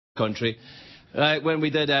country, when we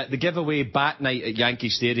did the giveaway bat night at Yankee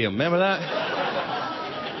Stadium. Remember that?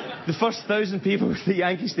 The first 1,000 people at the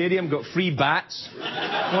Yankee Stadium got free bats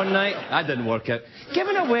one night. That didn't work out.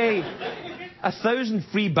 Giving away 1,000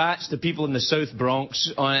 free bats to people in the South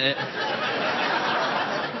Bronx on it.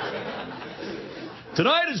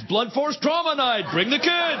 Tonight is Blood Force Trauma Night. Bring the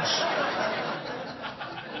kids.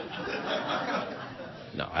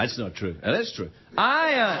 No, that's not true. That's true.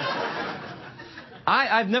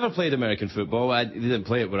 I've never played American football. I didn't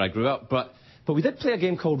play it where I grew up, but we did play a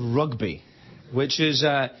game called Rugby, which is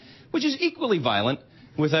equally violent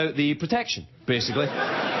without the protection, basically.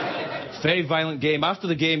 Very violent game. After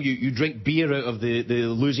the game, you drink beer out of the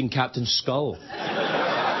losing captain's skull.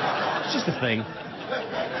 It's just a thing.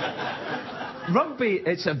 Rugby,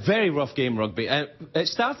 it's a very rough game, rugby. It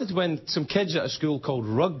started when some kids at a school called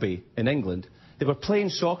Rugby in England, they were playing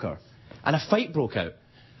soccer, and a fight broke out.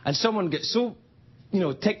 And someone gets so,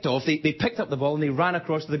 ticked off, they picked up the ball and they ran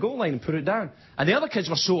across to the goal line and put it down. And the other kids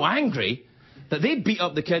were so angry that they beat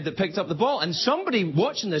up the kid that picked up the ball. And somebody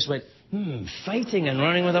watching this went, fighting and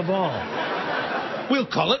running with a ball. We'll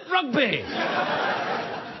call it rugby.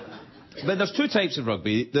 But there's two types of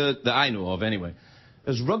rugby that I know of anyway.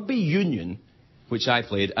 There's rugby union, which I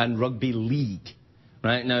played, and rugby league.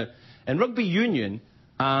 Right? Now, in rugby union,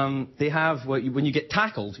 they have, when you get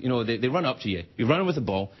tackled, they run up to you. You run with the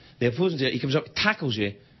ball. The opposing team, he comes up, tackles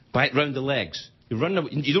you round the legs. You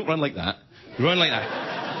don't run like that. You run like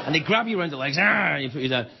that. And they grab you around the legs, and you put you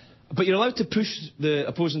down. But you're allowed to push the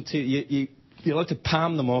opposing team. You're allowed to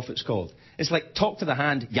palm them off, it's called. It's like talk to the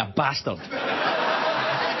hand, you bastard.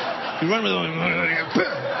 You run with them.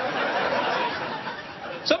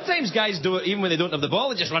 Sometimes guys do it even when they don't have the ball.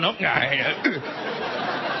 They just run up.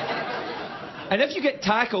 And if you get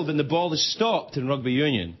tackled and the ball is stopped in rugby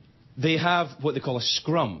union, they have what they call a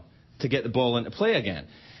scrum to get the ball into play again.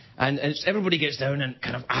 And everybody gets down and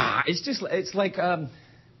kind of, it's like a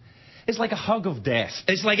hug of death.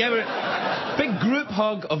 It's like big group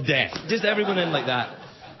hug of death. Just everyone in like that.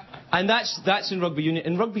 And that's in rugby union.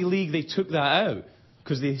 In rugby league, they took that out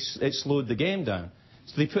because it slowed the game down.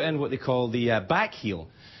 So they put in what they call the back heel.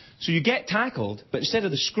 So you get tackled, but instead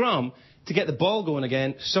of the scrum, to get the ball going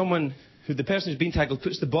again, the person who's been tackled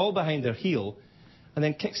puts the ball behind their heel and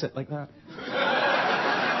then kicks it like that.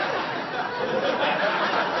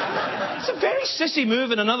 It's a very sissy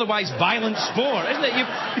move in an otherwise violent sport, isn't it?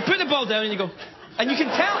 You put the ball down and you go, and you can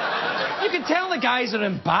tell the guys are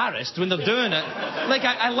embarrassed when they're doing it. Like,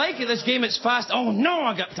 I like it, this game, it's fast. Oh no,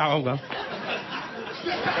 I got... Oh, well.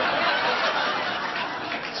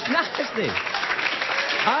 It's nasty.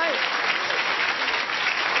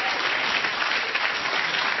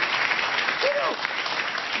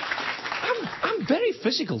 I'm very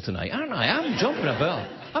physical tonight, aren't I? I'm jumping about.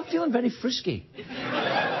 I'm feeling very frisky.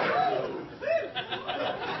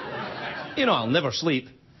 I'll never sleep.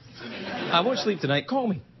 I won't sleep tonight. Call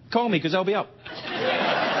me, because I'll be up.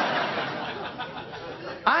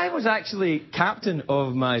 I was actually captain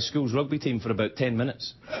of my school's rugby team for about 10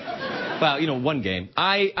 minutes. Well, one game.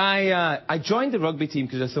 I joined the rugby team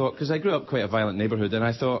because I grew up quite a violent neighbourhood, and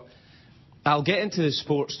I thought, I'll get into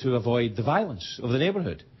sports to avoid the violence of the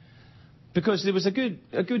neighbourhood. Because there was a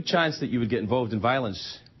good chance that you would get involved in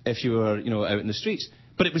violence if you were, out in the streets.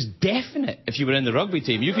 But it was definite if you were in the rugby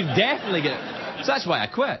team. You could definitely get... So that's why I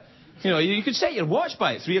quit. You could set your watch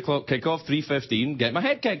by it. 3 o'clock kickoff, 3:15, get my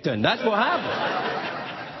head kicked in. That's what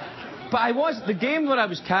happened. But the game when I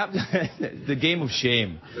was captain, the game of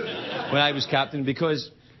shame, when I was captain,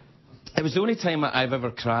 because it was the only time I've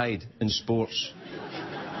ever cried in sports.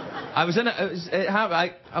 I'll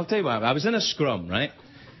tell you what, I was in a scrum, right?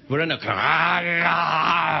 We're in a...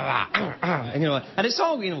 And it's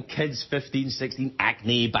all, kids, 15, 16,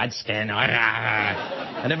 acne, bad skin,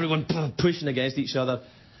 and everyone pushing against each other.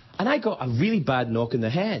 And I got a really bad knock in the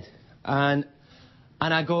head. And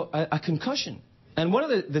I got a concussion. And one of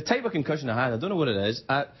the type of concussion I had, I don't know what it is,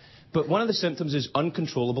 but one of the symptoms is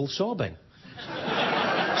uncontrollable sobbing.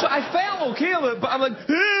 So I felt okay, but I'm like...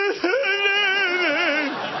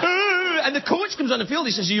 And the coach comes on the field,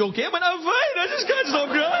 he says, "Are you okay?" I went, "I'm fine, I just can't stop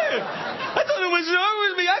crying. I don't know what's wrong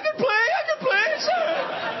with me. I can play,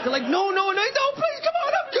 sir." They're like, no, please, come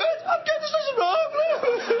on, I'm good, there's nothing wrong.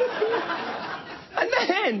 And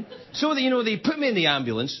then, so they put me in the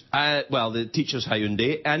ambulance, the teacher's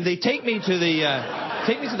Hyundai, and they take me to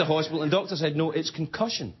the hospital, and the doctor said, "No, it's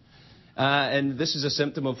concussion. And this is a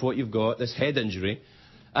symptom of what you've got, this head injury,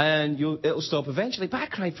 and it'll stop eventually." But I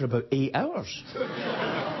cried for about 8 hours.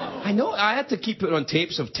 I know, I had to keep putting on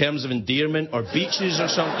tapes of terms of endearment or beaches or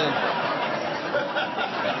something.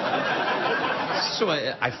 So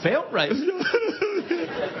I felt right.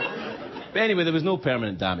 But anyway, there was no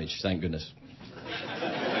permanent damage, thank goodness.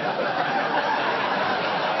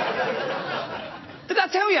 Did I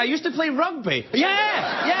tell you I used to play rugby? Yeah,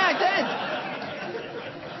 I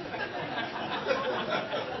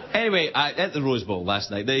did. Anyway, at the Rose Bowl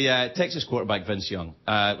last night, the Texas quarterback Vince Young,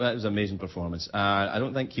 that was an amazing performance. I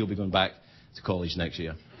don't think he'll be going back to college next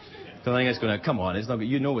year. I think it's going to... Come on, it's not...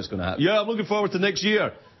 You know what's going to happen. Yeah, I'm looking forward to next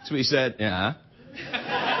year. That's what he said. Yeah.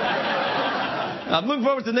 I'm looking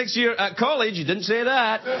forward to next year at college. You didn't say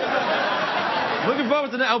that. Looking forward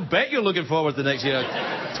to... I'll bet you're looking forward to next year.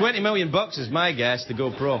 $20 million is my guess to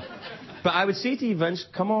go pro. But I would say to you, Vince,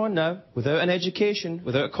 come on now. Without an education,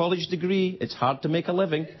 without a college degree, it's hard to make a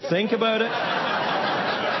living. Think about it.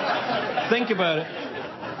 Think about it.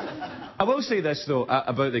 I will say this, though,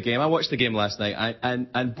 about the game. I watched the game last night,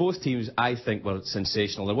 and both teams, I think, were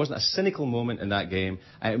sensational. There wasn't a cynical moment in that game.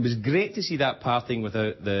 It was great to see that parting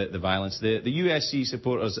without the violence. The USC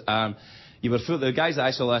supporters, you were full, the guys that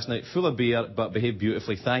I saw last night, full of beer, but behaved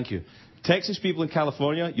beautifully. Thank you. Texas people in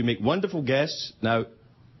California, you make wonderful guests. Now,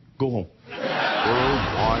 go home.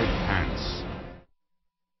 Worldwide Pants.